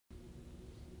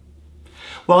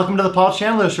Welcome to the Paul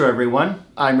Chandler Show, everyone.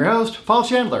 I'm your host, Paul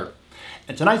Chandler.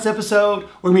 In tonight's episode,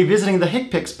 we're going to be visiting the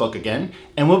HCPCS book again,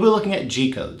 and we'll be looking at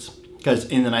G-codes. Because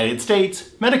in the United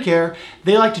States, Medicare,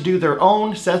 they like to do their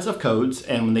own sets of codes,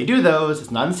 and when they do those,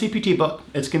 it's not in the CPT book,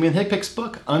 it's going to be in the HCPCS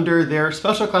book under their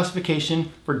special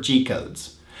classification for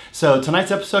G-codes. So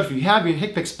tonight's episode, if you have your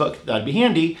HCPCS book, that'd be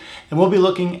handy, and we'll be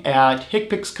looking at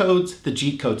HCPCS codes, the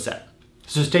G-code set.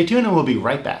 So stay tuned and we'll be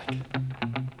right back.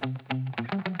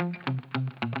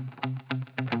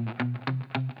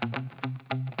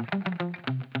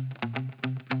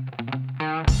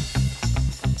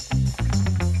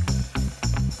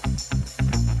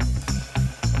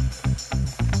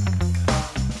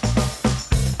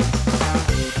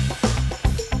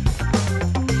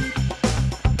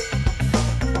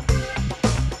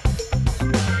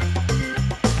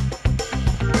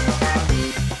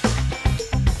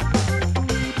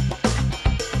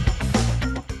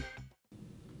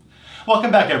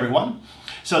 Welcome back, everyone.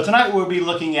 So tonight we'll be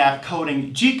looking at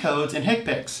coding G-codes in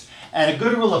HCPCS. And a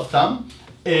good rule of thumb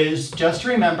is just to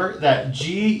remember that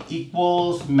G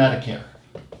equals Medicare.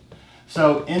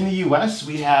 So in the US,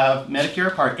 we have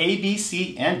Medicare Part A, B,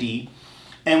 C, and D.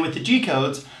 And with the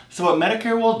G-codes, so what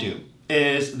Medicare will do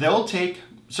is they'll take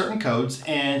certain codes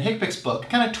and HCPCS book,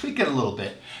 kind of tweak it a little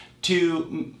bit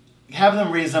to have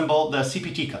them resemble the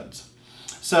CPT codes.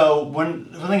 So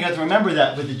one thing you have to remember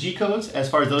that with the G-codes, as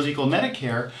far as those equal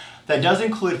Medicare, that does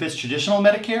include if it's traditional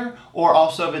Medicare or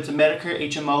also if it's a Medicare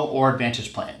HMO or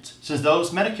Advantage plans, since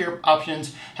those Medicare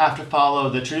options have to follow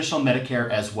the traditional Medicare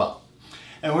as well.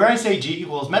 And where I say G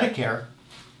equals Medicare,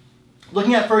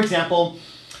 looking at, for example,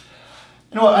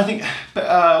 you know what, I think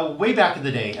way back in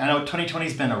the day, I know 2020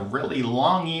 has been a really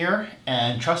long year,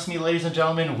 and trust me, ladies and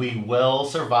gentlemen, we will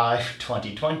survive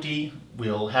 2020.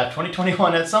 We'll have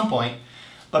 2021 at some point.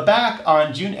 But back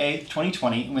on June 8th,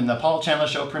 2020, when the Paul Chandler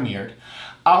Show premiered,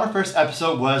 our first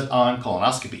episode was on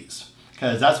colonoscopies.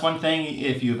 Because that's one thing,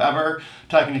 if you've ever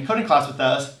taken a coding class with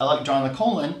us, I like drawing the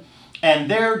colon, and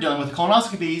they're dealing with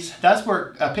colonoscopies. That's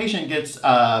where a patient gets,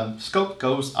 scope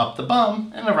goes up the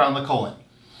bum and around the colon.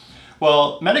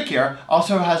 Well, Medicare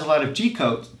also has a lot of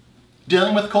G-codes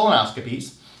dealing with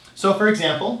colonoscopies. So for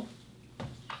example,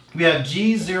 we have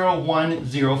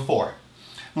G0104.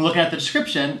 I'm looking at the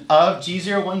description of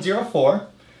G0104,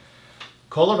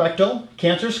 colorectal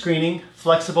cancer screening,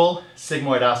 flexible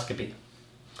sigmoidoscopy.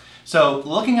 So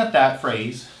looking at that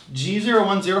phrase,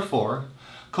 G0104,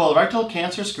 colorectal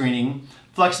cancer screening,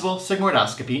 flexible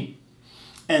sigmoidoscopy,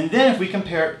 and then if we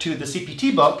compare it to the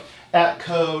CPT book at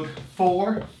code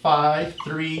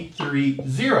 45330,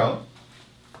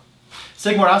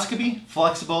 sigmoidoscopy,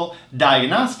 flexible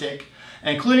diagnostic,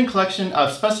 including collection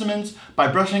of specimens by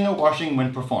brushing or washing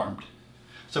when performed.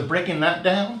 So breaking that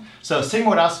down, so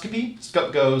sigmoidoscopy,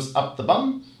 scope goes up the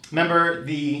bum. Remember,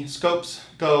 the scopes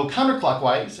go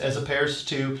counterclockwise as opposed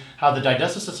to how the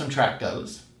digestive system tract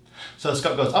goes. So the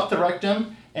scope goes up the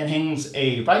rectum and hangs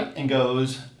a right and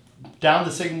goes down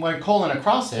the sigmoid colon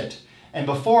across it, and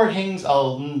before it hangs a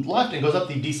left and goes up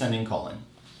the descending colon.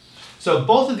 So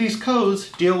both of these codes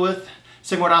deal with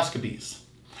sigmoidoscopies.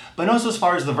 But notice as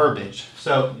far as the verbiage.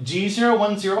 So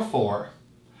G0104,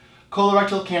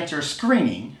 colorectal cancer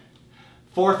screening,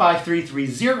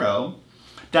 45330,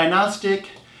 diagnostic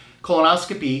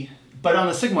colonoscopy, but on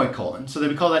the sigmoid colon. So then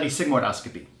we call that a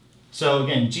sigmoidoscopy. So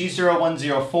again,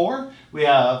 G0104, we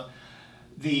have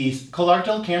the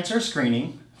colorectal cancer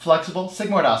screening, flexible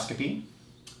sigmoidoscopy,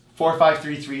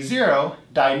 45330,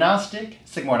 diagnostic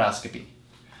sigmoidoscopy.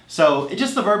 So it's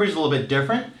just the verbiage is a little bit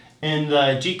different. In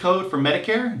the G-code for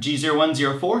Medicare,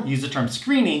 G0104 uses the term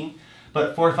screening,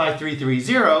 but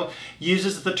 45330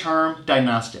 uses the term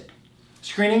diagnostic.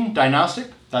 Screening,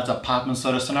 diagnostic, that's a pop and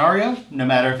soda scenario. No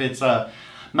matter if it's a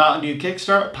Mountain Dew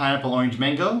Kickstart, pineapple, orange,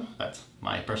 mango, that's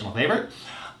my personal favorite.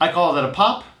 I call it a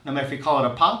pop. No matter if you call it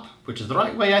a pop, which is the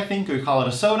right way I think, or you call it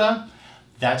a soda,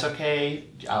 that's okay,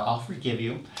 I'll forgive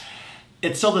you.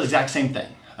 It's still the exact same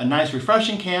thing. A nice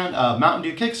refreshing can of Mountain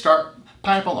Dew Kickstart,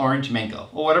 pineapple, orange, mango,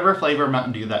 or whatever flavor of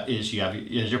Mountain Dew that is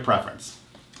is your preference.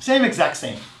 Exact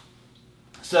same.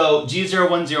 So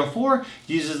G0104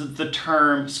 uses the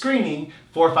term screening,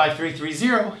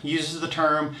 45330 uses the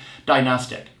term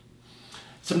diagnostic.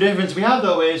 Some difference we have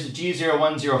though is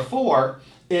G0104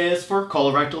 is for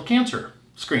colorectal cancer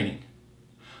screening.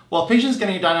 Well, if a patient's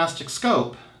getting a diagnostic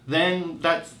scope, then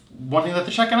that's one thing that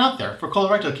they're checking out there for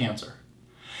colorectal cancer.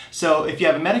 So if you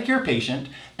have a Medicare patient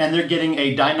and they're getting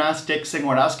a diagnostic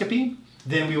sigmoidoscopy,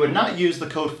 then we would not use the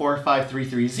code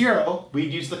 45330,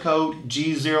 we'd use the code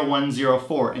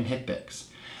G0104 in HCPCS.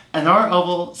 And there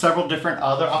are several different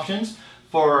other options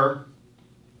for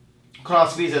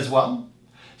colonoscopies as well.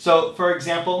 So for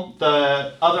example,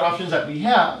 the other options that we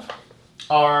have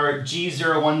are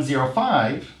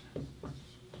G0105,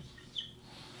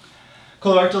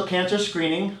 colorectal cancer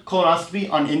screening,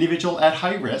 colonoscopy on individual at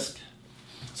high risk.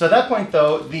 So at that point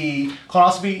though, the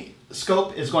colonoscopy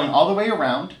scope is going all the way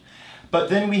around, but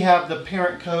then we have the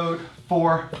parent code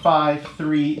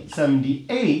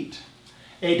 45378,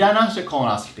 a diagnostic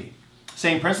colonoscopy.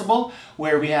 Same principle,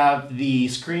 where we have the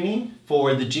screening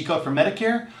for the G code for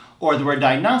Medicare, or the word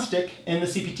diagnostic in the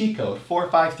CPT code,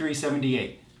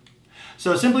 45378.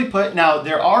 So simply put, now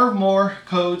there are more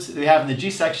codes that we have in the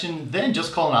G section than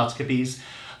just colonoscopies,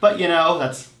 but you know,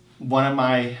 that's one of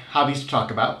my hobbies to talk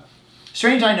about.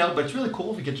 Strange, I know, but it's really cool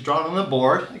if we get to draw it on the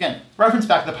board. Again, reference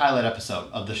back to the pilot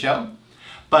episode of the show.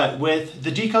 But with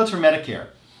the G codes for Medicare,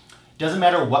 doesn't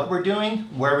matter what we're doing,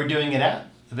 where we're doing it at.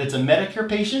 If it's a Medicare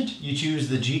patient, you choose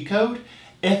the G code.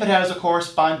 If it has a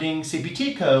corresponding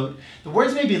CPT code, the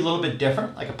words may be a little bit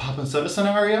different, like a pop and soda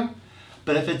scenario.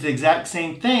 But if it's the exact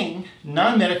same thing,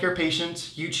 non-Medicare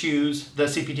patients, you choose the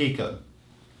CPT code.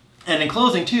 And in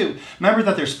closing too, remember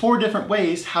that there's 4 different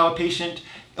ways how a patient,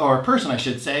 or a person I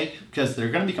should say, because they're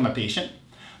going to become a patient,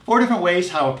 4 different ways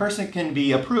how a person can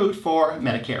be approved for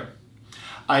Medicare.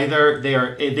 Either they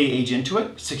age into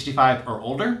it, 65 or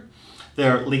older,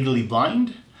 they're legally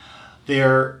blind,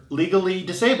 they're legally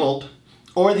disabled,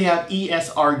 or they have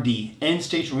ESRD,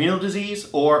 end-stage renal disease,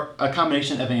 or a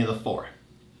combination of any of the 4.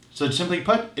 So simply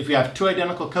put, if you have 2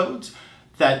 identical codes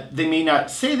that they may not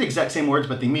say the exact same words,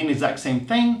 but they mean the exact same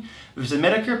thing, if it's a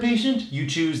Medicare patient, you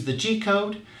choose the G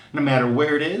code, no matter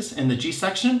where it is in the G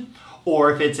section, or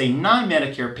if it's a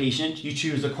non-Medicare patient, you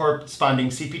choose the corresponding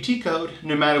CPT code,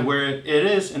 no matter where it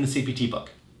is in the CPT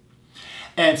book.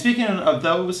 And speaking of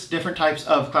those different types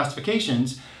of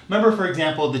classifications, remember, for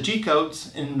example, the G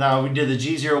codes, and we did the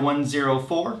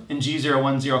G0104 and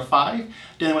G0105,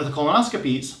 dealing with the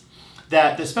colonoscopies,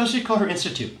 that the Specialty Coder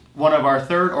Institute, one of our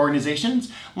 3rd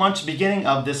organizations, launched beginning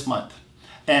of this month.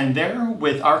 And there,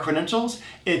 with our credentials,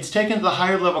 it's taken to the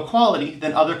higher level quality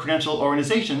than other credential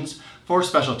organizations for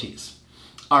specialties.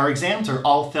 Our exams are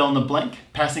all fill in the blank,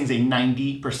 passing is a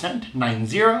 90%,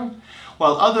 90,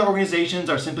 while other organizations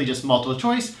are simply just multiple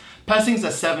choice, passing is a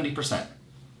 70%.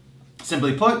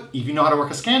 Simply put, if you know how to work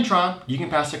a Scantron, you can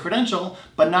pass a credential,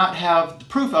 but not have the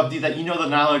proof of that you know the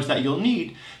knowledge that you'll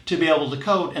need to be able to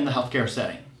code in the healthcare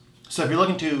setting. So if you're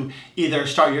looking to either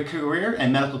start your career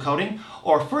in medical coding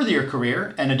or further your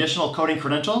career and additional coding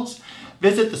credentials,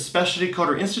 visit the Specialty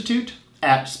Coder Institute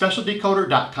at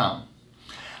specialtycoder.com.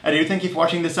 I do thank you for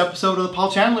watching this episode of the Paul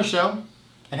Chandler Show,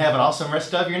 and have an awesome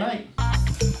rest of your night.